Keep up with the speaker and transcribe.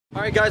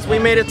Alright guys, we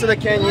made it to the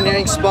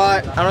canyoneering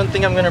spot. I don't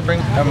think I'm gonna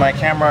bring my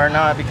camera or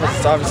not because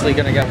it's obviously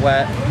gonna get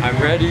wet.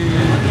 I'm ready.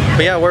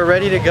 But yeah, we're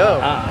ready to go.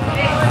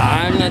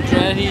 I'm not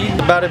ready.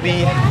 It's about to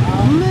be...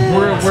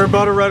 We're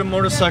about to ride a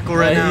motorcycle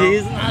right now.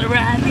 He's not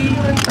ready.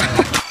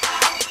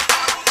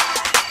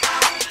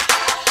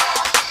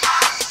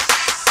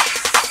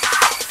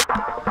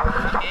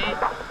 Okay.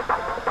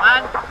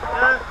 1,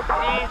 2,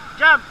 3,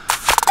 jump!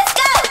 Let's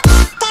go!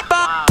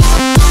 Wow.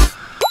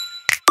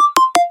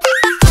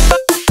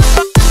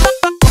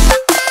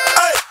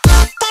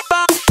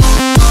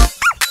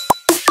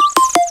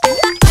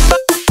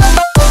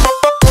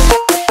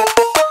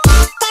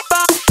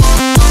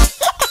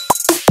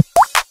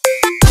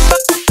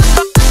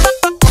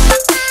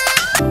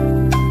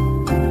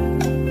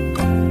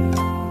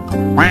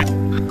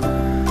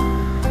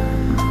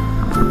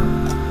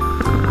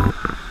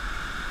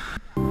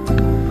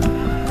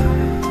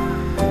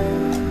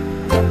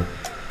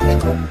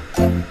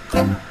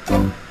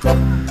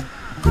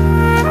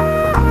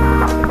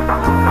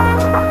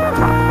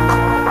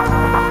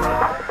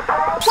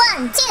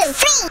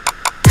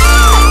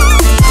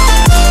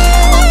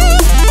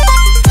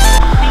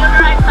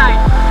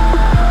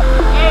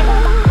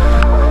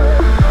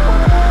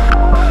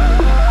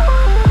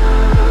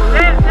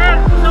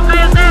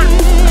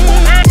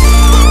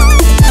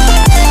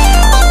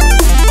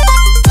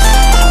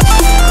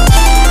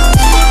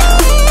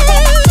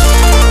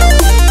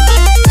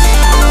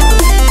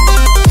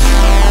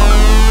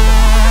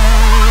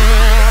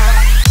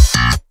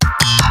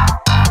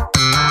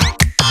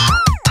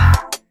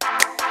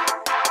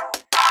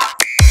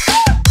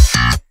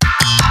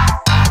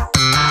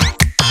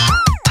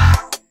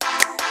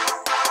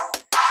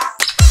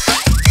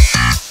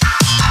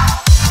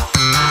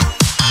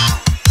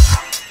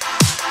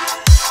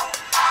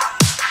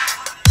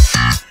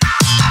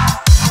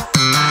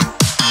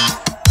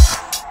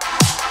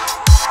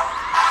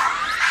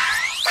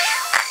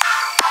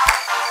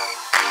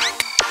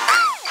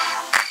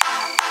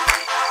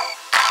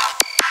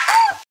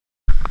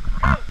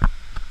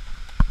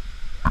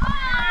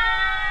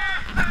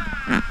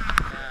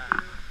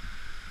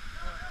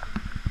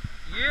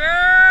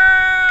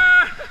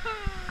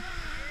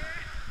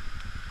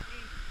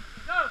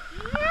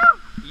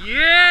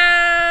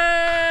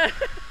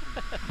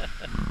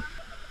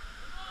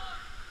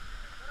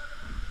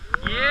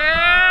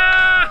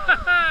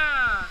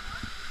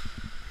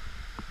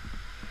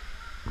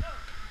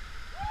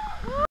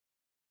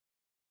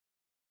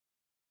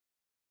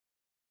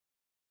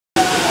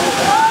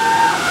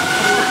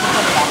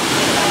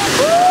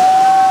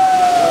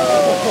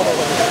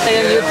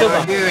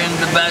 We're here in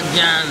the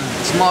Bajan.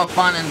 It's more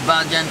fun in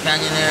Bajan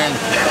Canyoneering.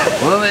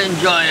 We'll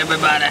enjoy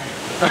everybody.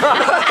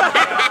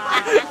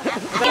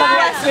 It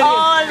was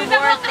all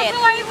worth it.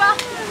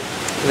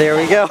 There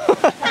we go.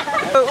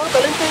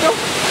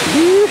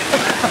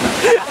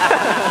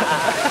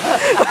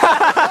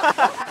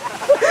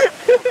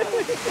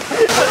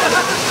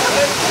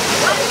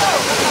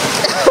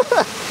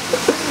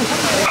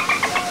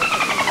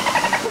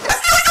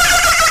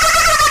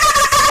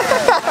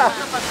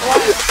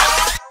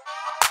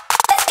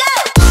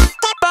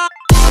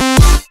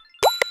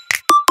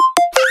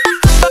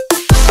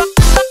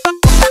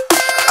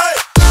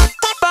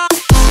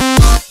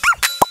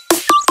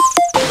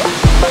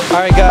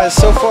 Alright guys,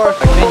 so far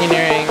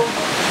canyoneering,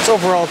 it's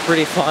overall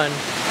pretty fun.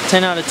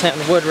 10 out of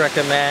 10 would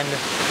recommend.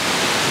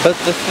 But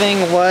the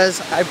thing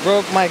was, I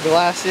broke my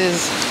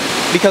glasses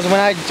because when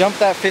I jumped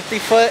that 50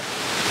 foot,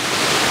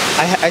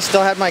 I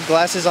still had my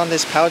glasses on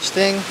this pouch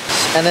thing,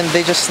 and then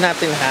they just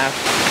snapped in half.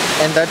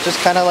 And that just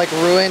kind of like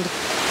ruined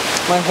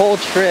my whole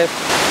trip.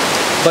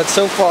 But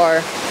so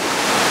far,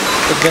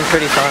 it's been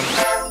pretty fun.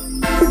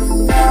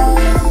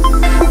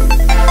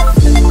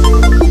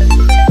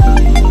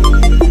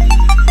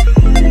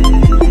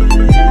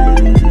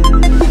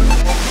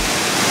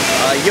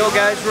 Yo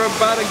guys, we're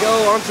about to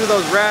go onto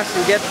those rafts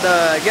and get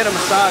a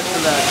massage for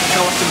the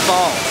Charleston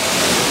Falls.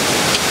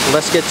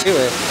 Let's get to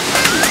it.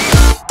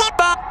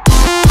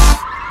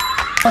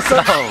 No.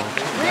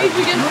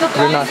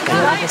 You're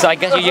nothing. So I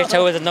guess you're just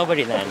with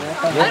nobody then.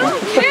 I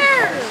don't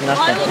care.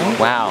 Nothing.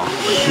 Wow.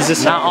 He's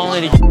just Not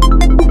only did you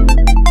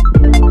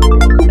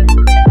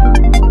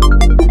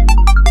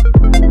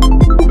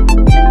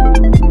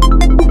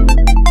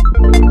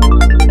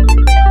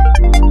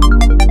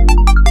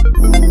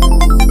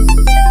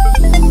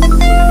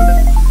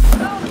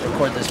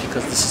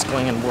because this is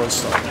going in World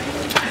Star.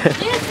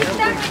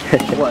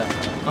 What?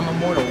 I'm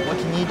immortal. What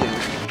can you do?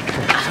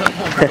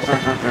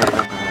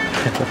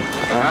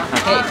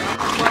 Hey.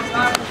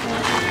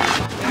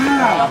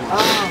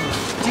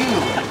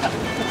 Dude.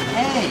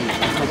 Hey.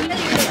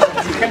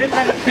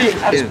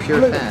 It's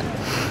pure fat.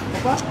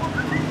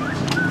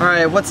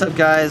 Alright, what's up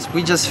guys?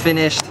 We just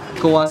finished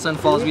Kawasan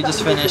Falls. We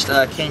just finished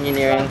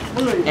canyoneering.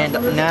 And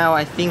now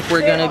I think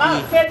we're gonna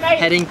be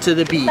heading to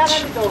the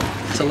beach.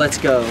 So let's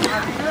go.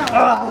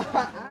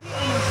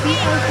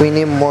 We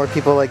need more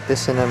people like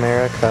this in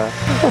America.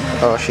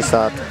 Oh, she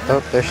stopped.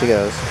 Oh, there she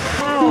goes.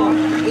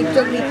 It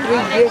took me 3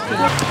 years to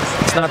get.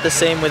 It's not the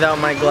same without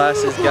my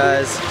glasses,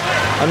 guys.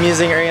 I'm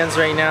using Arian's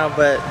right now,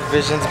 but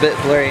vision's a bit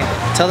blurry.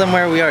 Tell them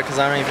where we are, because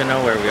I don't even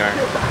know where we are.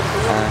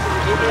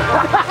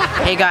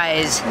 Hey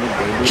guys,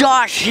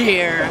 Josh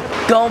here.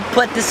 Don't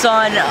put this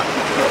on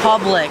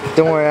public.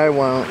 Don't worry, I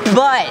won't.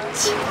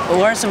 But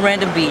we're on some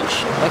random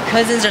beach. My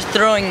cousins are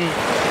throwing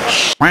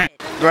shit,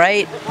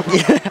 right?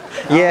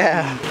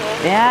 Yeah.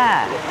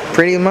 Yeah.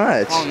 Pretty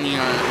much. Call me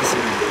on this.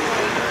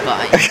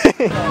 Bye.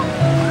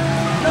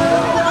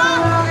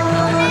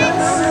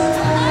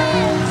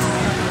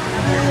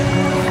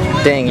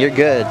 Dang, you're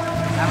good.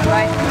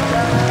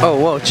 Oh,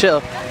 whoa,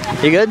 chill.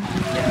 You good?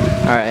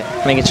 Alright,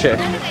 making sure.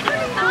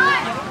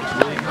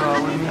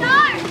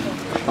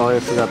 Oh, I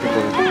forgot the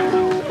cord.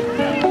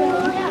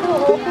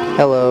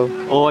 Hello.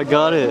 Oh, I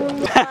got it.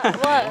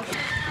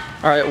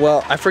 Alright,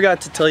 well, I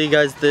forgot to tell you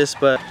guys this,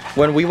 but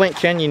when we went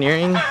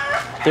canyoneering,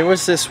 there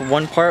was this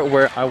one part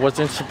where I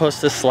wasn't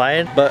supposed to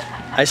slide, but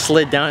I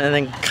slid down and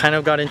then kind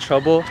of got in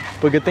trouble.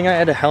 But good thing I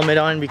had a helmet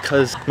on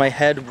because my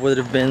head would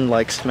have been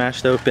like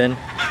smashed open.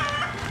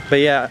 But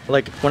yeah,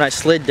 like when I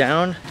slid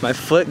down, my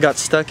foot got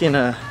stuck in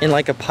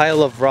like a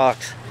pile of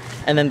rocks,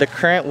 and then the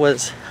current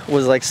was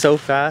like so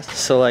fast,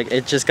 so like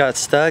it just got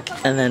stuck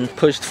and then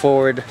pushed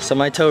forward. So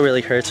my toe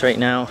really hurts right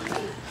now,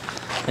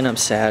 and I'm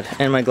sad.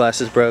 And my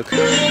glasses broke. Oh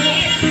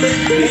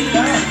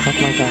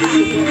my god.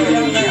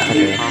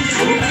 Okay.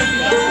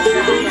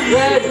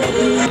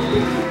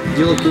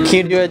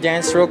 Can you do a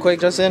dance real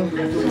quick, Justin?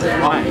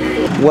 Why?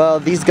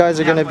 Well, these guys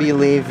are gonna be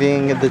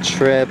leaving the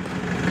trip.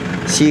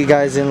 See you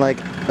guys in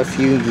like a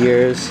few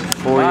years.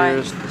 4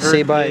 years.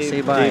 Say bye,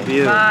 say bye.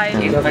 Debut. Bye.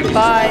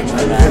 Bye.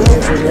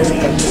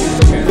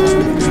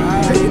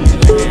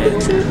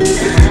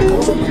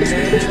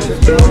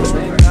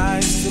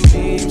 Nice to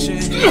meet you.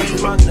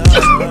 Here's my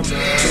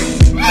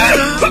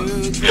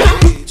number.